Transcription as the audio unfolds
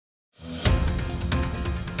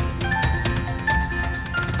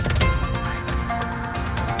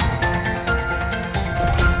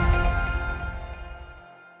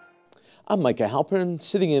I'm Micah Halpern,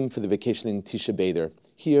 sitting in for the vacationing Tisha Bader,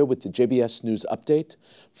 here with the JBS News Update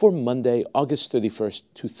for Monday, August 31st,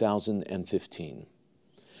 2015.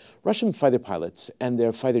 Russian fighter pilots and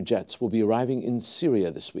their fighter jets will be arriving in Syria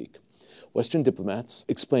this week. Western diplomats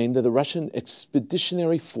explained that a Russian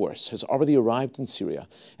expeditionary force has already arrived in Syria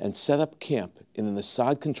and set up camp in an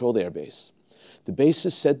Assad-controlled airbase. The base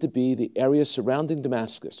is said to be the area surrounding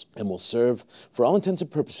Damascus and will serve, for all intents and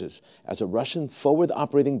purposes, as a Russian forward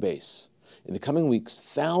operating base. In the coming weeks,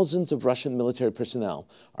 thousands of Russian military personnel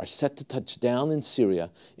are set to touch down in Syria,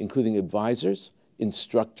 including advisors,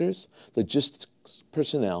 instructors, logistics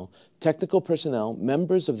personnel, technical personnel,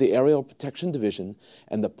 members of the Aerial Protection Division,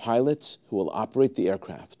 and the pilots who will operate the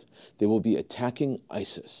aircraft. They will be attacking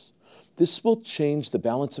ISIS. This will change the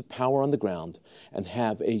balance of power on the ground and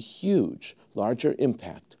have a huge, larger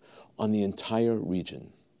impact on the entire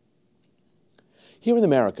region. Here in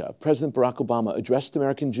America, President Barack Obama addressed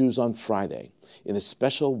American Jews on Friday in a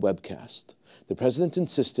special webcast. The president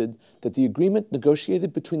insisted that the agreement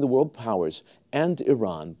negotiated between the world powers and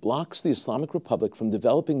Iran blocks the Islamic Republic from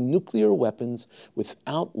developing nuclear weapons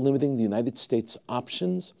without limiting the United States'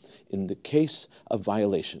 options in the case of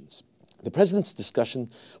violations. The president's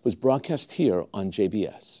discussion was broadcast here on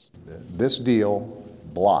JBS. This deal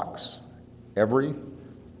blocks every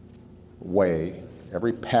way,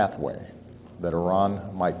 every pathway that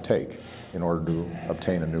Iran might take in order to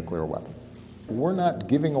obtain a nuclear weapon. We're not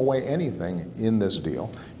giving away anything in this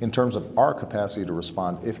deal in terms of our capacity to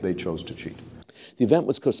respond if they chose to cheat. The event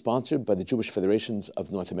was co-sponsored by the Jewish Federations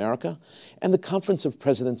of North America and the Conference of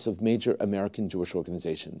Presidents of Major American Jewish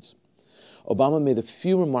Organizations. Obama made a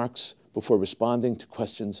few remarks before responding to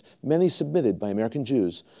questions many submitted by American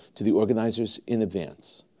Jews to the organizers in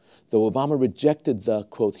advance. Though Obama rejected the,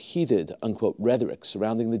 quote, heated, unquote, rhetoric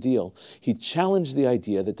surrounding the deal, he challenged the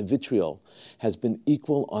idea that the vitriol has been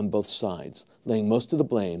equal on both sides, laying most of the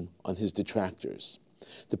blame on his detractors.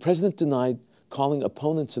 The president denied calling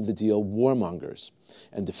opponents of the deal warmongers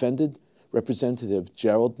and defended Representative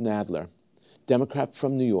Gerald Nadler, Democrat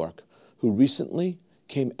from New York, who recently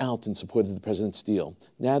came out in support of the president's deal.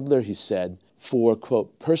 Nadler, he said, for,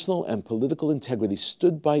 quote, personal and political integrity,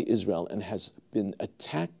 stood by Israel and has been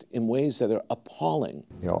attacked in ways that are appalling.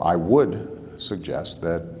 I would suggest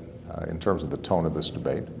that in terms of the tone of this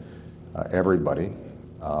debate, everybody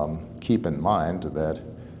keep in mind that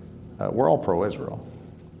we're all pro-Israel.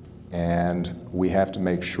 And we have to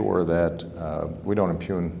make sure that we don't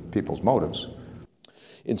impugn people's motives.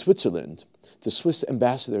 In Switzerland, the Swiss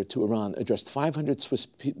ambassador to Iran addressed 500 Swiss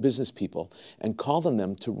business people and called on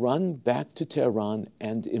them to run back to Tehran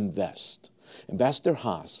and invest. Ambassador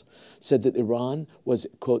Haas said that Iran was,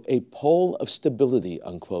 quote, a pole of stability,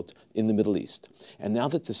 unquote, in the Middle East. And now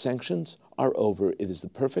that the sanctions are over, it is the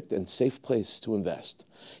perfect and safe place to invest.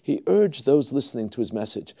 He urged those listening to his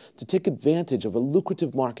message to take advantage of a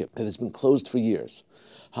lucrative market that has been closed for years.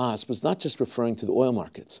 Haas was not just referring to the oil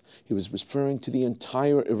markets, he was referring to the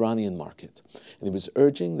entire Iranian market, and he was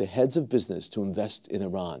urging the heads of business to invest in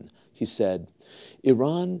Iran. He said,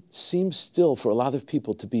 Iran seems still for a lot of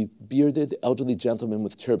people to be bearded elderly gentlemen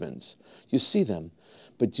with turbans. You see them,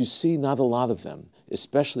 but you see not a lot of them,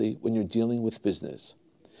 especially when you're dealing with business.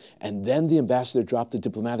 And then the ambassador dropped a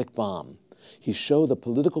diplomatic bomb. He showed a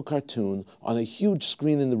political cartoon on a huge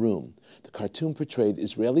screen in the room. The cartoon portrayed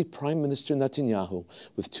Israeli Prime Minister Netanyahu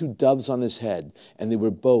with two doves on his head, and they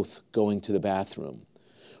were both going to the bathroom.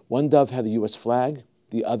 One dove had a U.S. flag,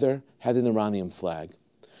 the other had an Iranian flag.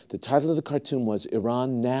 The title of the cartoon was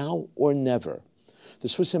Iran Now or Never. The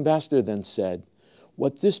Swiss ambassador then said,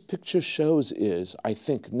 what this picture shows is, I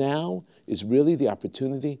think now is really the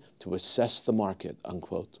opportunity to assess the market,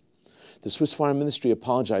 unquote. The Swiss Foreign Ministry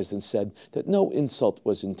apologized and said that no insult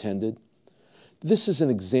was intended. This is an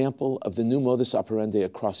example of the new modus operandi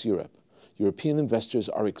across Europe. European investors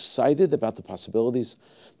are excited about the possibilities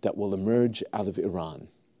that will emerge out of Iran.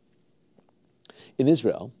 In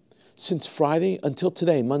Israel, since Friday until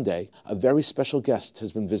today, Monday, a very special guest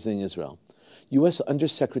has been visiting Israel. U.S.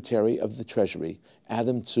 Undersecretary of the Treasury,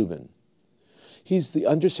 Adam Tzubin. He's the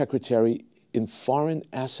Undersecretary in Foreign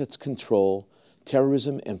Assets Control,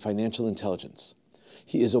 Terrorism, and Financial Intelligence.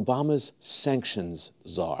 He is Obama's sanctions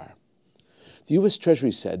czar. The U.S.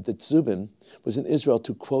 Treasury said that Tzubin was in Israel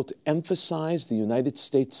to, quote, emphasize the United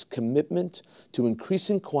States' commitment to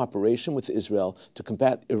increasing cooperation with Israel to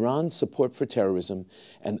combat Iran's support for terrorism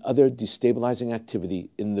and other destabilizing activity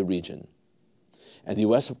in the region. And the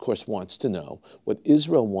U.S., of course, wants to know what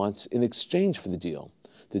Israel wants in exchange for the deal.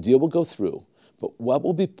 The deal will go through, but what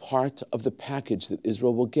will be part of the package that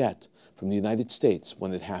Israel will get from the United States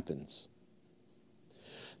when it happens?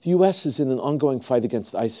 The U.S. is in an ongoing fight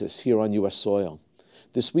against ISIS here on U.S. soil.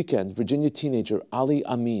 This weekend, Virginia teenager Ali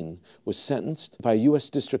Amin was sentenced by a U.S.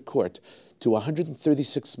 District Court to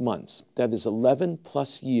 136 months, that is 11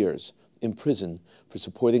 plus years, in prison for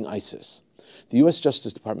supporting ISIS. The U.S.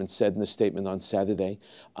 Justice Department said in a statement on Saturday,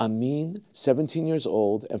 Amin, 17 years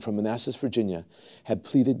old and from Manassas, Virginia, had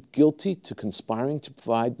pleaded guilty to conspiring to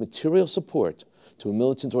provide material support to a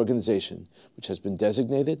militant organization which has been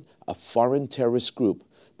designated a foreign terrorist group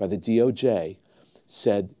by the DOJ,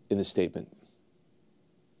 said in a statement.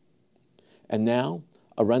 And now,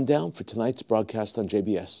 a rundown for tonight's broadcast on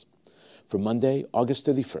JBS. For Monday, August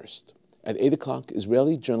 31st, at 8 o'clock,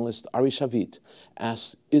 Israeli journalist Ari Shavit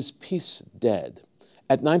asks, "Is peace dead?"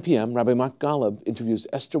 At 9 p.m., Rabbi Micah Halpern interviews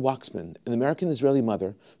Esther Waxman, an American-Israeli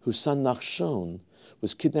mother whose son Nachshon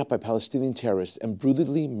was kidnapped by Palestinian terrorists and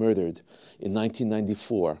brutally murdered in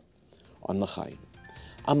 1994 on L'Chaim.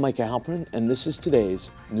 I'm Micah Halpern, and this is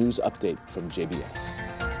today's news update from JBS.